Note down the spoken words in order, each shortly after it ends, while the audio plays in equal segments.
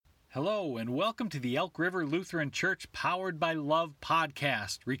Hello, and welcome to the Elk River Lutheran Church Powered by Love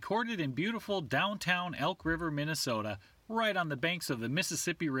podcast, recorded in beautiful downtown Elk River, Minnesota, right on the banks of the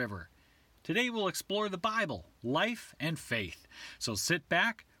Mississippi River. Today we'll explore the Bible, life, and faith. So sit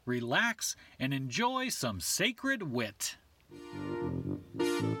back, relax, and enjoy some sacred wit.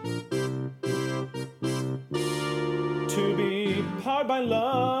 To be powered by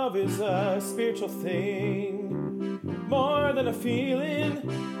love is a spiritual thing, more than a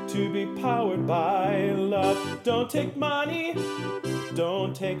feeling. To be powered by love. Don't take money,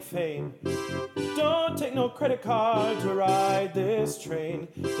 don't take fame, don't take no credit card to ride this train.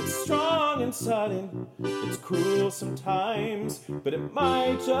 It's strong and sudden, it's cruel sometimes, but it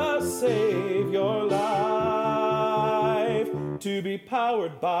might just save your life. To be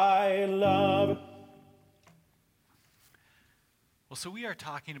powered by love. Well, so we are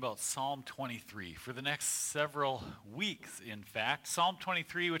talking about Psalm 23 for the next several weeks, in fact. Psalm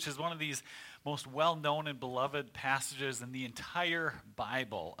 23, which is one of these most well-known and beloved passages in the entire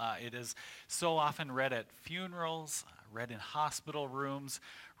Bible. It is so often read at funerals, read in hospital rooms,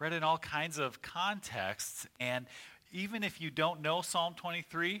 read in all kinds of contexts. And even if you don't know Psalm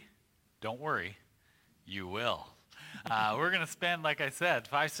 23, don't worry, you will. We're going to spend, like I said,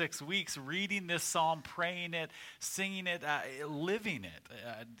 5-6 weeks reading this psalm, praying it, singing it, living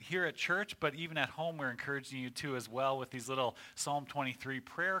it here at church, but even at home we're encouraging you to as well with these little Psalm 23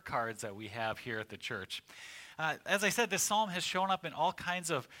 prayer cards that we have here at the church. As I said, this psalm has shown up in all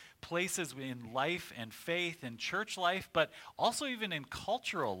kinds of places in life and faith and church life, but also even in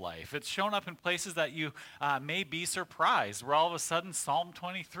cultural life. It's shown up in places that you may be surprised, where all of a sudden Psalm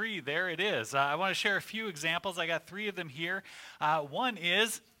 23, there it is. I want to share a few examples. I got 3 of them here. One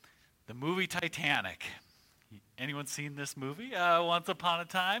is the movie Titanic. Anyone seen this movie, Once Upon a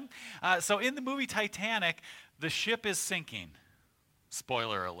Time? So in the movie Titanic, the ship is sinking.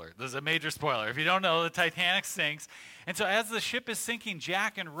 Spoiler alert. This is a major spoiler. If you don't know, the Titanic sinks. And so as the ship is sinking,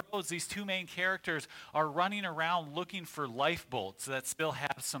 Jack and Rose, these 2 main characters, are running around looking for lifeboats that still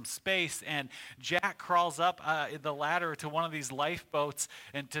have some space. And Jack crawls up the ladder to one of these lifeboats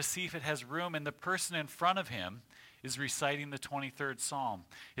and to see if it has room. And the person in front of him is reciting the 23rd Psalm.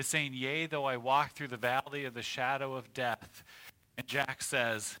 It's saying, "Yea, though I walk through the valley of the shadow of death." And Jack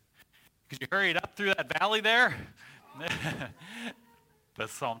says, "Could you hurry it up through that valley there?"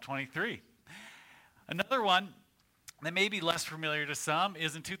 That's Psalm 23. Another one that may be less familiar to some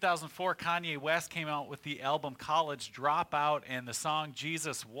is in 2004, Kanye West came out with the album College Dropout and the song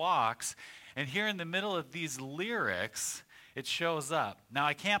Jesus Walks. And here in the middle of these lyrics, it shows up. Now,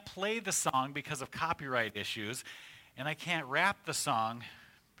 I can't play the song because of copyright issues, and I can't rap the song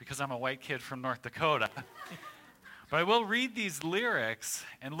because I'm a white kid from North Dakota. But I will read these lyrics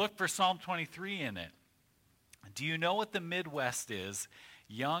and look for Psalm 23 in it. Do you know what the Midwest is?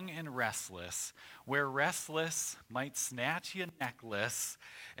 Young and restless, where restless might snatch you necklace,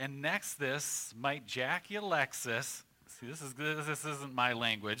 and next this might jack you Lexus. See, this isn't my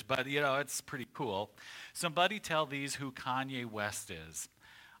language, but it's pretty cool. Somebody tell these who Kanye West is.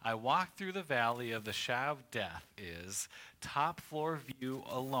 I walk through the valley of the shadow of death is. Top floor view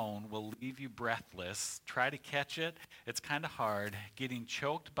alone will leave you breathless. Try to catch it, it's kind of hard. Getting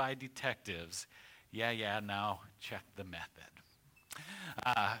choked by detectives. Yeah, now check the method.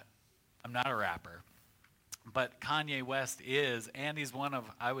 I'm not a rapper, but Kanye West is, and he's one of,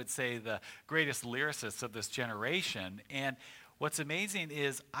 I would say, the greatest lyricists of this generation. And what's amazing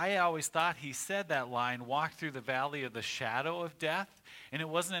is I always thought he said that line, walk through the valley of the shadow of death, and it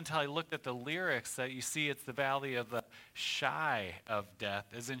wasn't until I looked at the lyrics that you see it's the valley of the shy of death,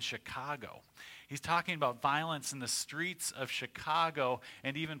 as in Chicago. He's talking about violence in the streets of Chicago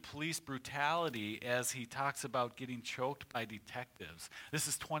and even police brutality as he talks about getting choked by detectives. This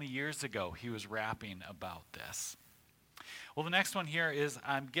is 20 years ago he was rapping about this. Well, the next one here is,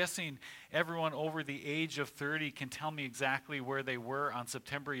 I'm guessing everyone over the age of 30 can tell me exactly where they were on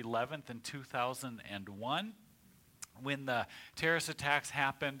September 11th in 2001. When the terrorist attacks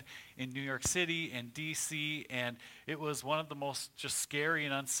happened in New York City and D.C., and it was one of the most just scary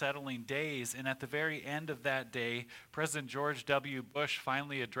and unsettling days. And at the very end of that day, President George W. Bush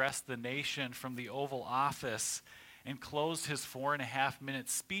finally addressed the nation from the Oval Office and closed his 4.5-minute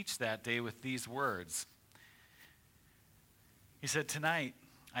speech that day with these words. He said, "Tonight,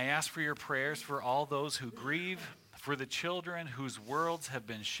 I ask for your prayers for all those who grieve, for the children whose worlds have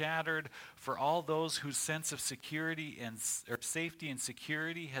been shattered, for all those whose sense of security or safety and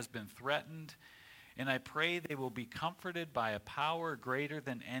security has been threatened. And I pray they will be comforted by a power greater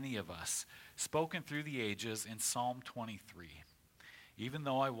than any of us, spoken through the ages in Psalm 23. Even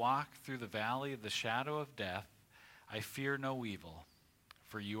though I walk through the valley of the shadow of death, I fear no evil,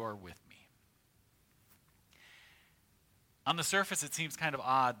 for you are with me. On the surface, it seems kind of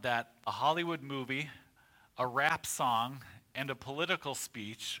odd that a Hollywood movie, a rap song, and a political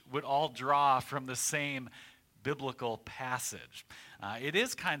speech would all draw from the same biblical passage. It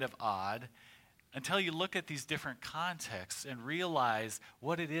is kind of odd until you look at these different contexts and realize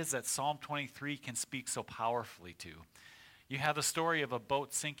what it is that Psalm 23 can speak so powerfully to. You have the story of a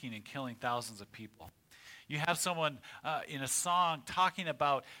boat sinking and killing thousands of people. You have someone in a song talking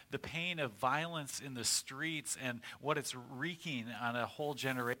about the pain of violence in the streets and what it's wreaking on a whole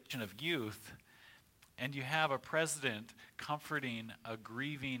generation of youth. And you have a president comforting a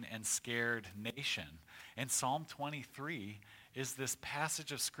grieving and scared nation. And Psalm 23 is this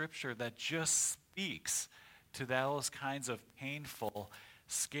passage of Scripture that just speaks to those kinds of painful,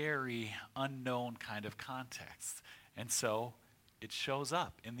 scary, unknown kind of contexts. And so it shows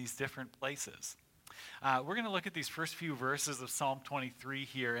up in these different places. We're going to look at these first few verses of Psalm 23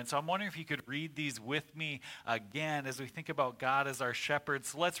 here. And so I'm wondering if you could read these with me again as we think about God as our shepherd.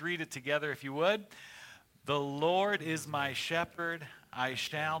 So let's read it together if you would. The Lord is my shepherd, I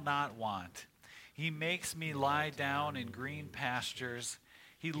shall not want. He makes me lie down in green pastures.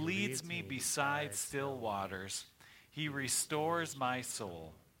 He leads me beside still waters. He restores my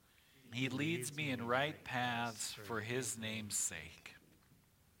soul. He leads me in right paths for his name's sake.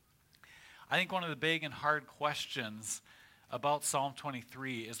 I think one of the big and hard questions about Psalm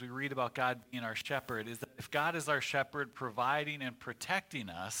 23 as we read about God being our shepherd is that if God is our shepherd providing and protecting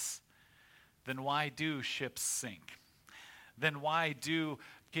us, then why do ships sink? Then why do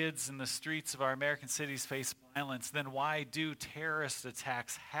kids in the streets of our American cities face violence? Then why do terrorist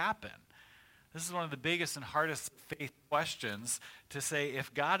attacks happen? This is one of the biggest and hardest faith questions to say,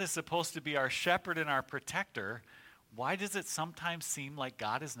 if God is supposed to be our shepherd and our protector, why does it sometimes seem like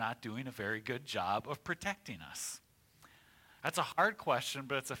God is not doing a very good job of protecting us? That's a hard question,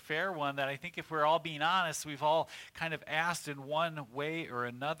 but it's a fair one that I think if we're all being honest, we've all kind of asked in one way or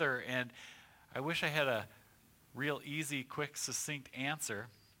another. And I wish I had a real easy, quick, succinct answer.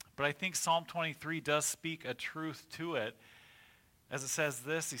 But I think Psalm 23 does speak a truth to it, as it says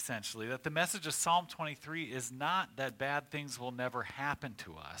this essentially, that the message of Psalm 23 is not that bad things will never happen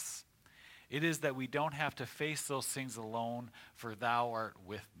to us. It is that we don't have to face those things alone, for thou art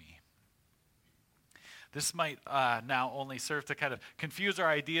with me. This might now only serve to kind of confuse our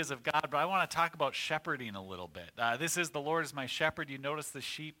ideas of God, but I want to talk about shepherding a little bit. This is the Lord is my shepherd. You notice the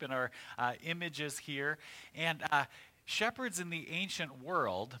sheep in our images here. And shepherds in the ancient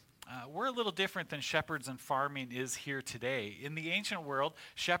world, we're a little different than shepherds and farming is here today. In the ancient world,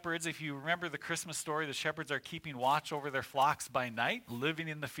 shepherds, if you remember the Christmas story, the shepherds are keeping watch over their flocks by night, living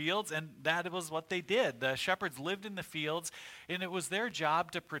in the fields, and that was what they did. The shepherds lived in the fields, and it was their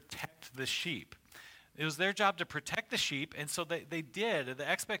job to protect the sheep. It was their job to protect the sheep, and so they did. The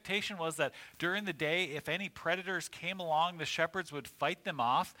expectation was that during the day, if any predators came along, the shepherds would fight them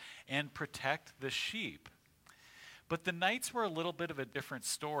off and protect the sheep. But the nights were a little bit of a different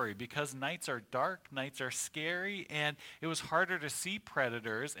story because nights are dark, nights are scary, and it was harder to see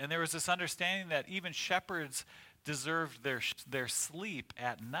predators. And there was this understanding that even shepherds deserved their sleep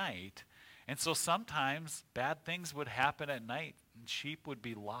at night. And so sometimes bad things would happen at night and sheep would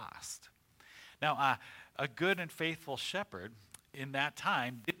be lost. Now, a good and faithful shepherd in that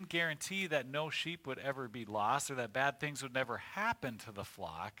time didn't guarantee that no sheep would ever be lost or that bad things would never happen to the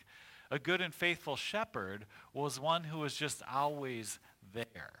flock. A good and faithful shepherd was one who was just always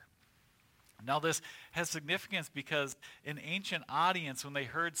there. Now this has significance because an ancient audience, when they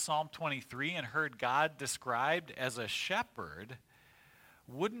heard Psalm 23 and heard God described as a shepherd,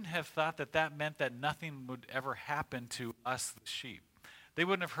 wouldn't have thought that that meant that nothing would ever happen to us, the sheep. They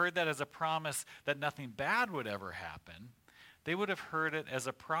wouldn't have heard that as a promise that nothing bad would ever happen. They would have heard it as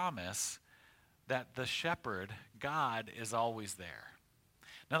a promise that the shepherd, God, is always there.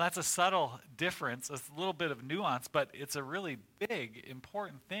 Now that's a subtle difference, a little bit of nuance, but it's a really big,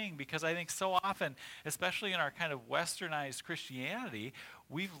 important thing because I think so often, especially in our kind of westernized Christianity,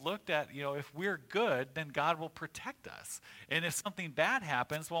 we've looked at, if we're good, then God will protect us. And if something bad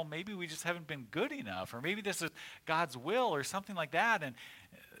happens, well, maybe we just haven't been good enough, or maybe this is God's will or something like that. And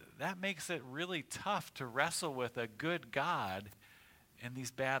that makes it really tough to wrestle with a good God and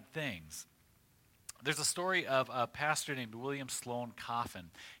these bad things. There's a story of a pastor named William Sloane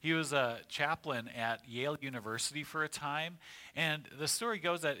Coffin. He was a chaplain at Yale University for a time, and the story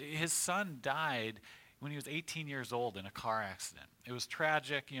goes that his son died when he was 18 years old in a car accident. It was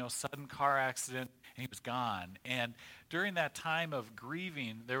tragic, sudden car accident, and he was gone. And during that time of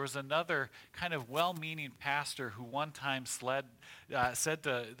grieving, there was another kind of well-meaning pastor who one time said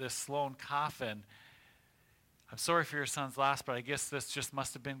to this Sloane Coffin, I'm sorry for your son's loss, but I guess this just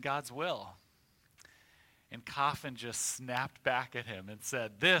must have been God's will. And Coffin just snapped back at him and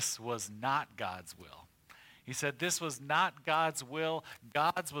said, this was not God's will. He said, this was not God's will.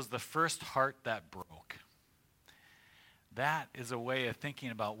 God's was the first heart that broke. That is a way of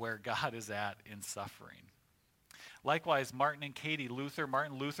thinking about where God is at in suffering. Likewise, Martin and Katie Luther,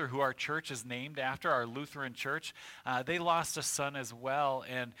 Martin Luther, who our church is named after, our Lutheran church, they lost a son as well.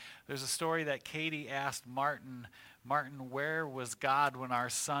 And there's a story that Katie asked Martin, where was God when our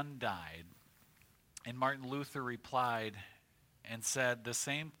son died? And Martin Luther replied and said, the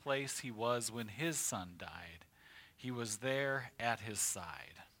same place he was when his son died. He was there at his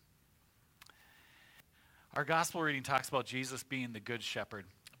side. Our gospel reading talks about Jesus being the good shepherd,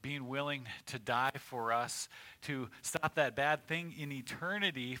 being willing to die for us, to stop that bad thing in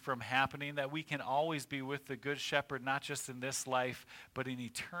eternity from happening, that we can always be with the good shepherd, not just in this life, but in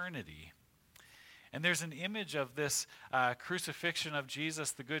eternity. And there's an image of this crucifixion of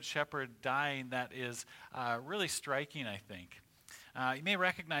Jesus, the good shepherd, dying that is really striking, I think. You may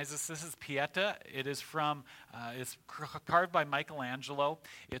recognize this. This is Pieta. It is from, it's carved by Michelangelo.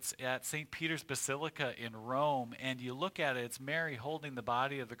 It's at St. Peter's Basilica in Rome. And you look at it, it's Mary holding the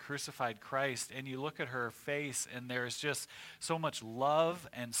body of the crucified Christ. And you look at her face, and there's just so much love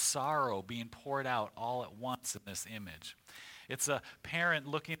and sorrow being poured out all at once in this image. It's a parent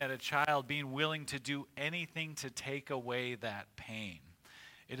looking at a child being willing to do anything to take away that pain.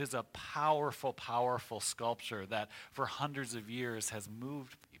 It is a powerful, powerful sculpture that for hundreds of years has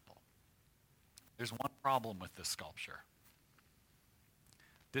moved people. There's one problem with this sculpture.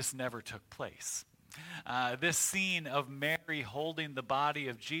 This never took place. This scene of Mary holding the body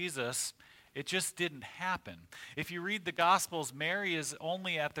of Jesus, it just didn't happen. If you read the Gospels, Mary is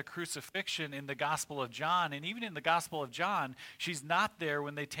only at the crucifixion in the Gospel of John, and even in the Gospel of John, she's not there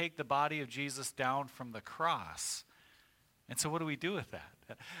when they take the body of Jesus down from the cross. And so what do we do with that?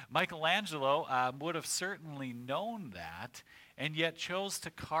 Michelangelo would have certainly known that, and yet chose to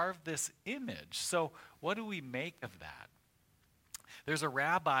carve this image. So what do we make of that? There's a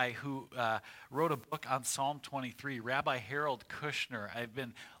rabbi who wrote a book on Psalm 23, Rabbi Harold Kushner. I've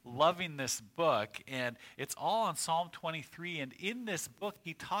been loving this book, and it's all on Psalm 23. And in this book,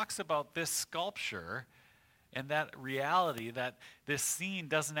 he talks about this sculpture and that reality that this scene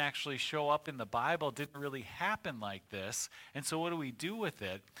doesn't actually show up in the Bible, didn't really happen like this. And so what do we do with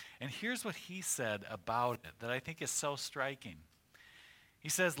it? And here's what he said about it that I think is so striking. He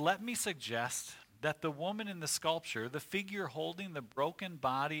says, let me suggest that the woman in the sculpture, the figure holding the broken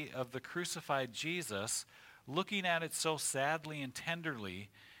body of the crucified Jesus, looking at it so sadly and tenderly,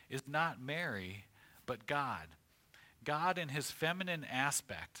 is not Mary, but God. God in his feminine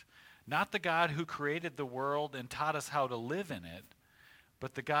aspect. Not the God who created the world and taught us how to live in it,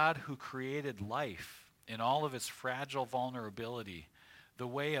 but the God who created life in all of its fragile vulnerability, the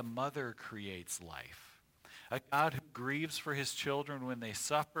way a mother creates life. A God who grieves for his children when they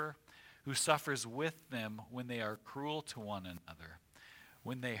suffer, who suffers with them when they are cruel to one another,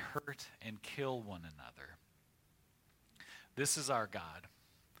 when they hurt and kill one another. This is our God.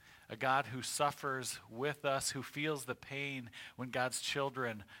 A God who suffers with us, who feels the pain when God's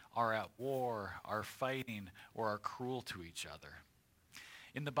children are at war, are fighting, or are cruel to each other.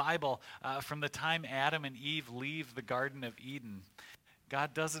 In the Bible, from the time Adam and Eve leave the Garden of Eden,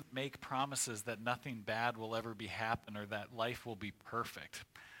 God doesn't make promises that nothing bad will ever be happen or that life will be perfect.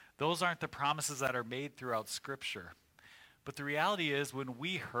 Those aren't the promises that are made throughout Scripture. But the reality is when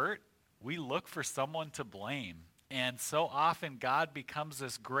we hurt, we look for someone to blame. And so often God becomes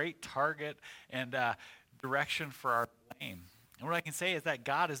this great target and direction for our blame. And what I can say is that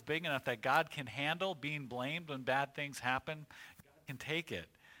God is big enough that God can handle being blamed when bad things happen. God can take it.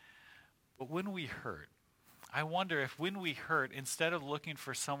 But when we hurt, I wonder if when we hurt, instead of looking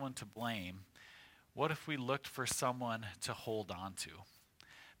for someone to blame, what if we looked for someone to hold on to?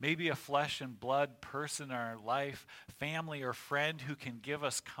 Maybe a flesh and blood person in our life, family or friend who can give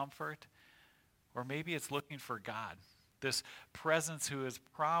us comfort. Or maybe it's looking for God, this presence who has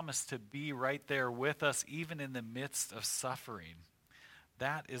promised to be right there with us even in the midst of suffering.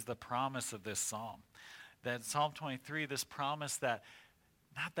 That is the promise of this psalm. That Psalm 23, this promise that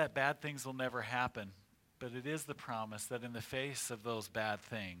not that bad things will never happen, but it is the promise that in the face of those bad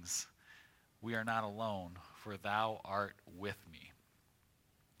things, we are not alone, for thou art with me.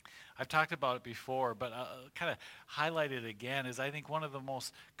 I've talked about it before, but I'll kind of highlight it again, is I think one of the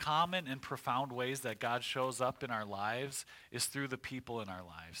most common and profound ways that God shows up in our lives is through the people in our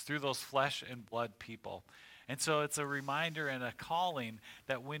lives, through those flesh and blood people. And so it's a reminder and a calling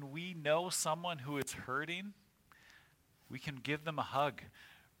that when we know someone who is hurting, we can give them a hug,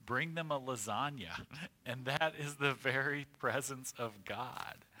 bring them a lasagna. And that is the very presence of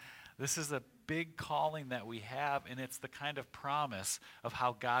God. This is a big calling that we have, and it's the kind of promise of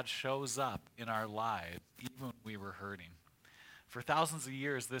how God shows up in our lives, even when we were hurting. For thousands of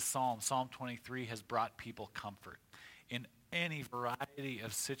years, this psalm, Psalm 23, has brought people comfort in any variety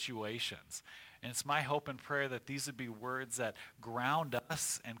of situations. And it's my hope and prayer that these would be words that ground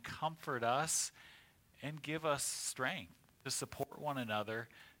us and comfort us and give us strength to support one another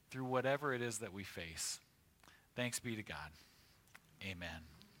through whatever it is that we face. Thanks be to God. Amen.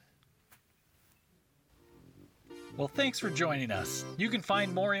 Well, thanks for joining us. You can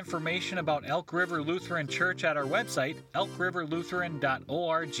find more information about Elk River Lutheran Church at our website,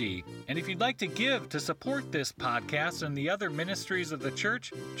 elkriverlutheran.org. And if you'd like to give to support this podcast and the other ministries of the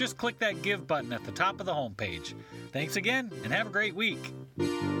church, just click that Give button at the top of the homepage. Thanks again, and have a great week.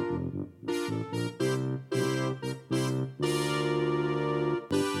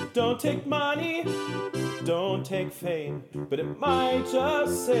 Don't take money, don't take fame, but it might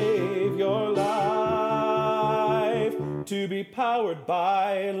just save your life to be powered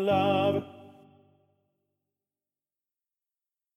by love.